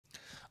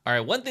All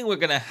right, one thing we're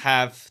going to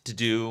have to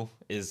do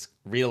is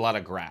read a lot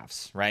of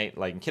graphs, right?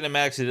 Like in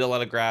kinematics, we did a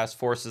lot of graphs.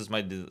 Forces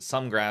might do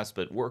some graphs,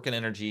 but work and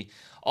energy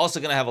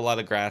also going to have a lot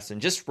of graphs. And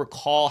just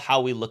recall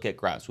how we look at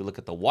graphs. We look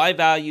at the y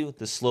value,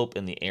 the slope,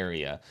 and the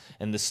area.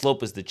 And the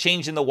slope is the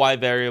change in the y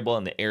variable,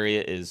 and the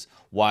area is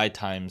y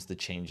times the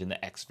change in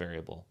the x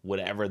variable,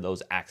 whatever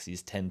those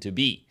axes tend to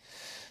be.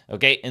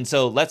 Okay, and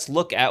so let's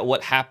look at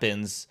what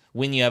happens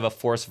when you have a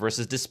force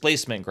versus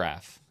displacement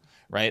graph,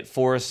 right?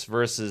 Force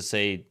versus,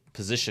 say,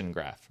 position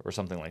graph or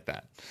something like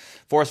that.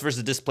 Force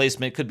versus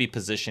displacement could be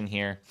position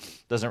here.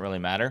 Doesn't really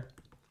matter.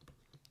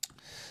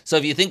 So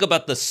if you think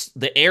about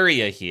the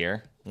area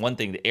here, one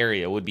thing, the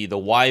area would be the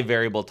y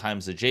variable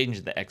times the change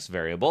in the x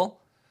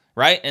variable,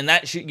 right? And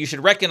that you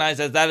should recognize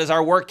that is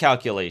our work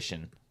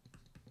calculation.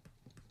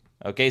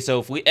 Okay, so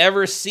if we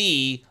ever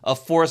see a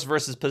force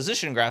versus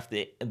position graph,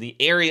 the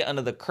area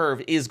under the curve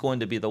is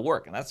going to be the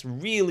work. And that's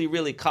really,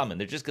 really common.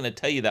 They're just going to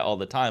tell you that all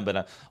the time, but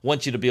I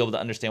want you to be able to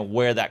understand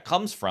where that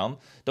comes from.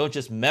 Don't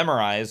just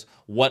memorize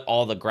what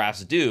all the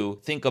graphs do.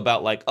 Think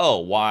about like, oh,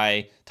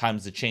 y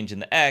times the change in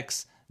the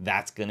x,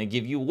 that's going to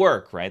give you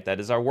work, right?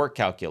 That is our work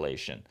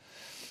calculation.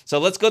 So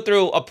let's go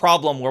through a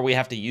problem where we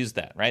have to use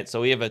that, right?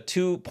 So we have a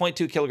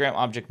 2.2 kilogram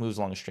object moves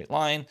along a straight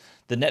line.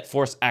 The net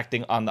force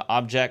acting on the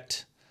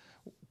object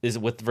is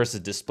with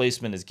versus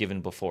displacement is given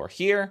before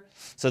here.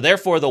 So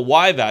therefore the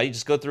y value,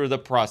 just go through the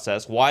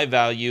process. Y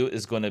value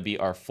is going to be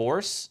our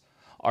force.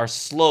 Our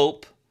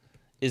slope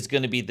is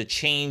going to be the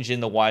change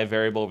in the y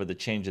variable over the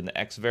change in the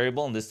x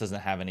variable, and this doesn't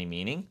have any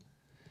meaning.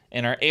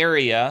 And our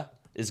area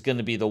is going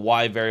to be the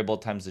y variable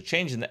times the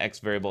change in the x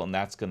variable, and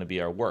that's going to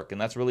be our work. And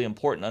that's really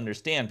important to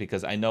understand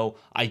because I know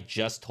I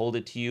just told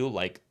it to you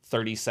like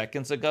 30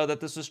 seconds ago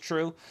that this was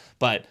true,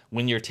 but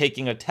when you're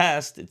taking a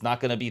test, it's not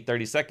going to be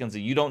 30 seconds,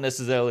 and you don't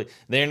necessarily,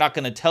 they're not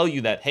going to tell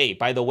you that, hey,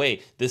 by the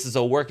way, this is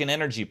a work and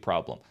energy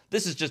problem.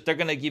 This is just, they're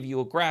going to give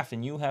you a graph,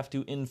 and you have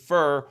to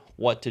infer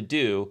what to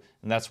do,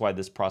 and that's why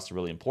this process is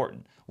really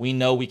important. We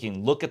know we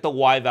can look at the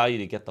y value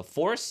to get the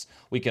force.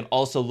 We can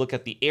also look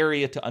at the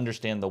area to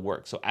understand the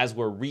work. So as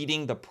we're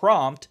reading the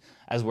prompt,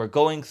 as we're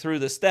going through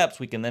the steps,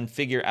 we can then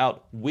figure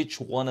out which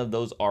one of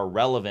those are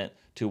relevant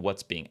to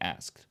what's being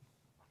asked.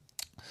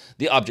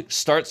 The object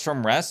starts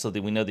from rest, so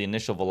that we know the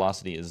initial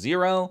velocity is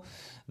 0.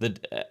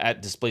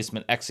 At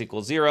displacement x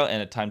equals 0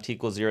 and at time t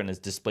equals 0 and is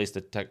displaced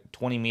at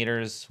 20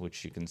 meters,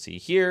 which you can see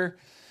here.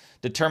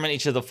 Determine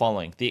each of the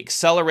following. The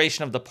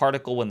acceleration of the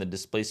particle when the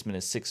displacement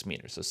is 6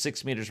 meters. So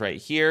 6 meters right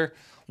here.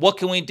 What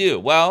can we do?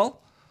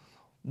 Well,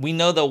 we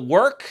know the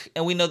work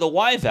and we know the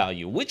y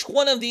value. Which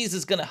one of these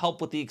is going to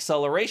help with the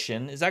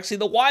acceleration is actually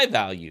the y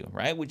value,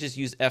 right? We just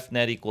use F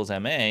net equals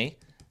ma.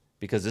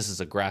 Because this is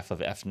a graph of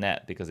F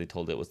net because they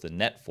told it was the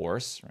net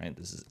force, right?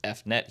 This is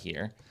F net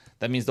here.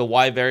 That means the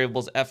y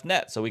variable is F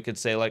net. So we could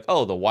say like,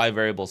 oh, the y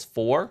variable is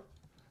 4.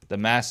 The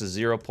mass is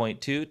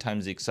 0.2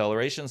 times the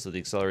acceleration. So the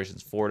acceleration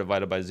is 4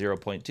 divided by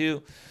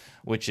 0.2,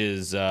 which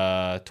is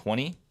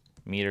 20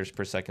 meters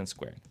per second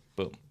squared.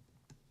 Boom.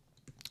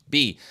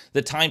 B,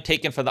 the time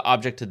taken for the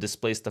object to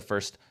displace the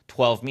first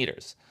 12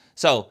 meters.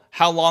 So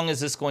how long is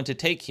this going to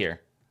take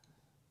here?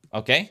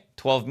 Okay,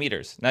 12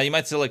 meters. Now you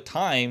might say like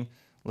time.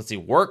 Let's see,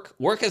 work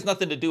has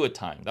nothing to do with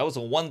time. That was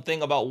the one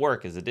thing about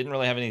work is it didn't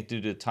really have anything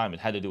to do with time. It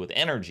had to do with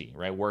energy,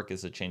 right? Work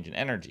is a change in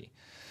energy.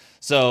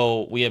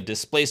 So we have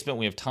displacement,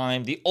 we have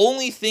time. The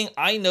only thing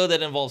I know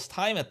that involves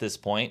time at this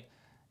point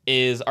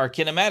is our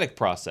kinematic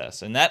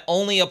process. And that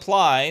only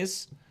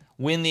applies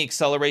when the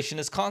acceleration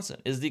is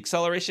constant. Is the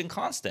acceleration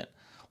constant?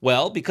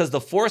 Well, because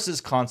the force is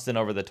constant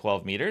over the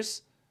 12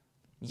 meters,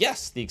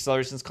 yes, the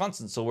acceleration is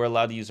constant. So we're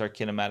allowed to use our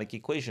kinematic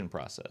equation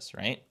process,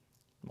 right?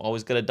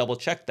 Always got to double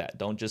check that.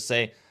 Don't just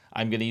say,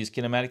 I'm going to use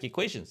kinematic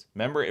equations.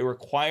 Remember, it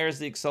requires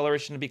the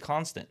acceleration to be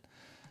constant.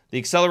 The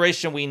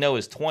acceleration we know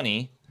is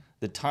 20.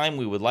 The time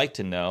we would like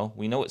to know,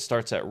 we know it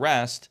starts at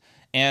rest.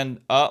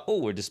 And,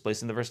 we're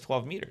displacing the first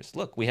 12 meters.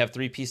 Look, we have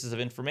 3 pieces of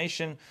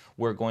information.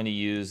 We're going to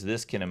use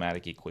this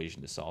kinematic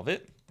equation to solve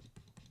it.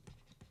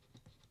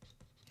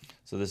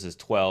 So this is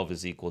 12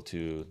 is equal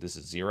to, this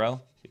is 0,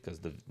 because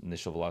the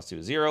initial velocity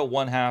was 0.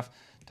 1/2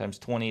 times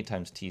 20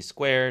 times t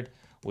squared,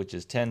 which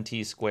is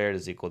 10t squared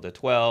is equal to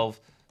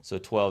 12. So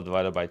 12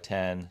 divided by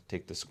 10,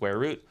 take the square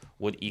root,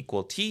 would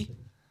equal t.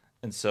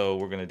 And so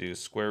we're going to do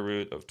square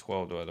root of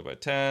 12 divided by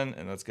 10,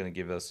 and that's going to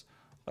give us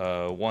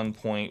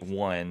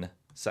 1.1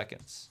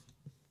 seconds.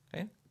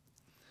 Okay.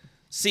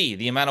 C,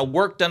 the amount of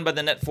work done by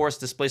the net force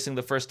displacing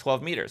the first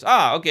 12 meters.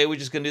 Okay, we're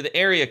just going to do the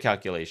area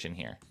calculation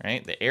here,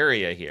 right? The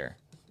area here.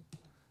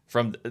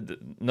 From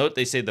note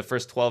they say the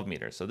first 12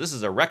 meters. So this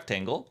is a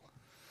rectangle.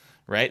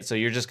 Right? So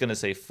you're just going to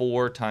say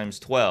 4 times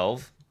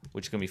 12,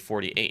 which is going to be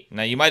 48.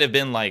 Now, you might have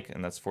been like,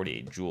 and that's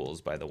 48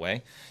 joules, by the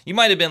way. You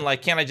might have been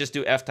like, can't I just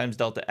do F times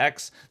delta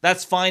X?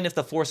 That's fine if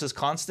the force is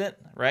constant,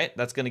 right?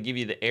 That's going to give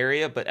you the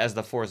area. But as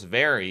the force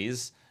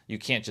varies, you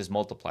can't just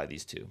multiply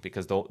these two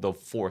because the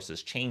force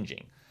is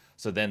changing.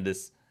 So then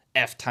this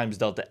F times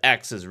delta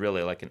X is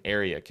really like an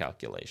area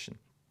calculation.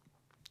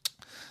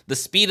 The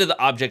speed of the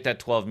object at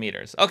 12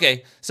 meters.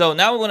 Okay, so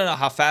now we want to know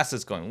how fast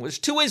it's going. There's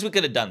 2 ways we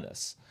could have done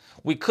this.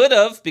 We could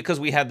have, because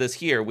we had this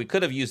here, we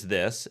could have used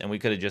this, and we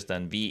could have just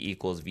done V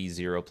equals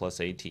V0 plus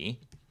AT,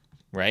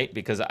 right?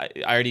 Because I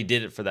already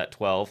did it for that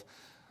 12,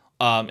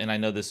 and I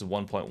know this is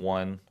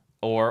 1.1.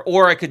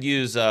 Or I could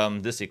use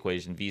this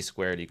equation, V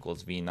squared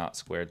equals V naught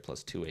squared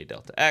plus 2A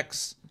delta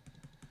X,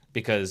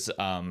 because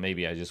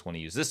maybe I just want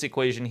to use this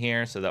equation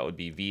here. So that would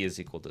be V is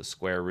equal to the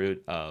square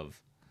root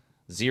of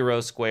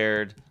 0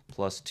 squared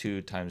plus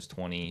 2 times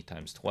 20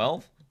 times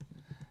 12.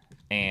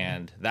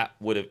 And that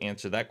would have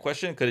answered that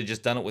question. Could have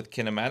just done it with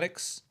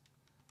kinematics.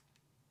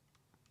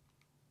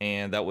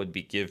 And that would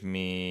give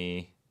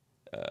me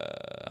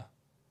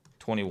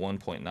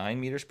 21.9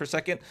 meters per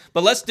second.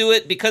 But let's do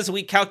it because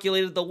we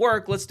calculated the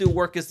work. Let's do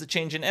work as the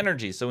change in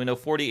energy. So we know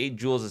 48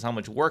 joules is how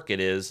much work it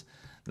is.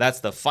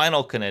 That's the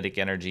final kinetic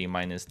energy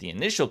minus the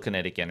initial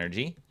kinetic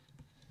energy,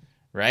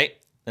 right?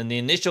 And the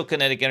initial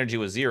kinetic energy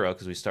was 0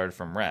 because we started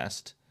from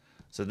rest.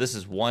 So this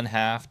is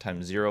 1/2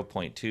 times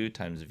 0.2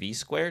 times V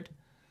squared.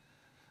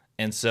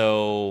 And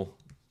so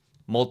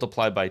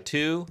multiply by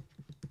 2,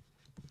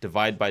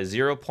 divide by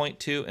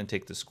 0.2, and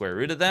take the square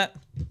root of that.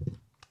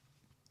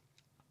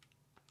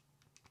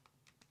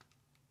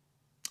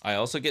 I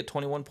also get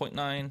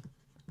 21.9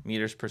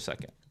 meters per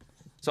second.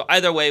 So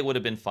either way would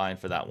have been fine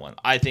for that one.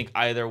 I think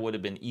either would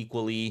have been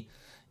equally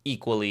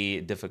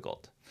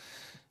difficult.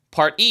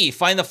 Part E,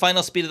 find the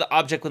final speed of the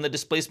object when the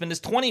displacement is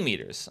 20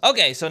 meters.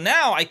 Okay, so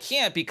now I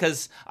can't,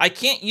 because I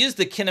can't use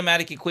the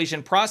kinematic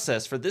equation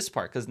process for this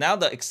part, because now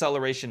the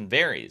acceleration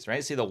varies,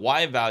 right? See, the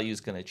y value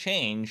is going to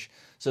change,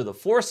 so the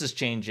force is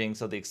changing,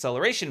 so the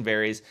acceleration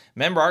varies.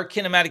 Remember, our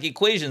kinematic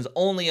equations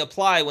only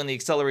apply when the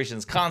acceleration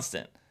is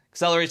constant.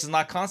 Acceleration is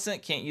not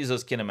constant, can't use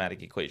those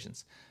kinematic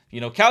equations. If you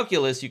know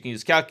calculus, you can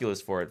use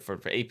calculus for it. For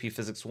AP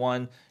Physics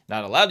 1,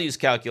 not allowed to use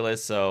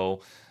calculus,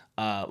 so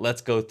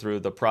let's go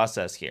through the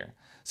process here.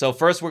 So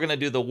first we're going to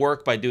do the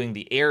work by doing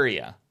the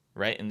area,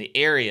 right? And the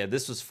area,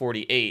 this was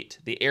 48.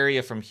 The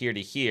area from here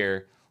to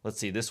here, let's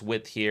see, this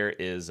width here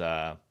is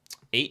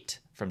 8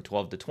 from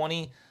 12 to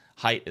 20.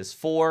 Height is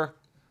 4.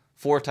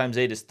 4 times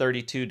 8 is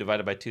 32.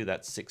 Divided by 2,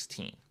 that's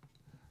 16.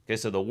 Okay,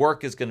 so the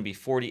work is going to be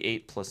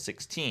 48 plus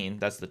 16.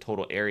 That's the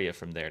total area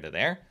from there to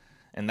there.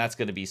 And that's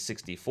going to be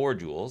 64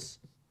 joules.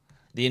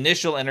 The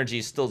initial energy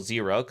is still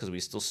 0 because we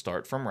still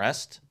start from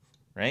rest,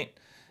 right?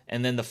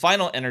 And then the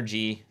final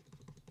energy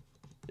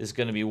is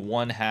going to be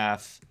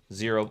 1/2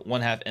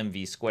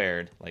 mv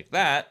squared, like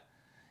that.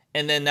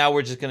 And then now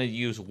we're just going to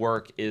use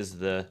work is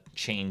the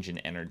change in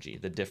energy,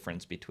 the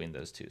difference between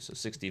those two. So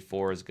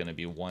 64 is going to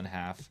be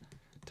 1/2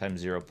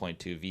 times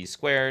 0.2 v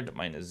squared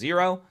minus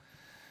 0.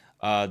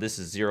 This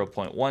is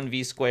 0.1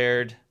 v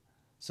squared.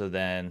 So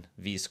then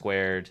v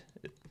squared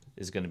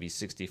is going to be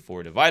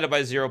 64 divided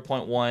by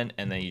 0.1,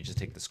 and then you just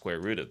take the square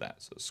root of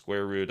that. So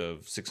square root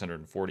of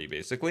 640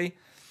 basically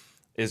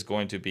is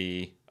going to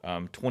be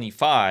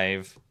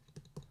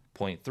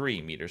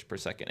 25.3 meters per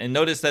second. And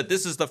notice that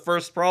this is the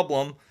first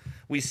problem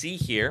we see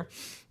here,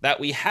 that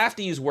we have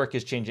to use work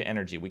as change in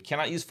energy. We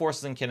cannot use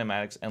forces in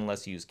kinematics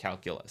unless you use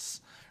calculus,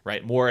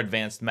 right? More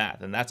advanced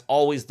math. And that's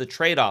always the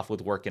trade-off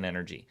with work and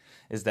energy,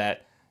 is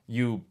that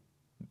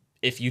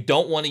if you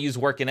don't want to use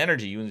work and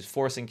energy, you use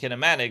force and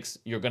kinematics,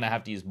 you're going to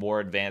have to use more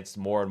advanced,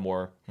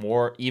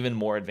 even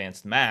more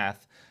advanced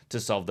math to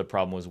solve the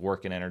problem with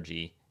work and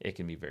energy. It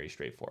can be very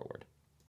straightforward.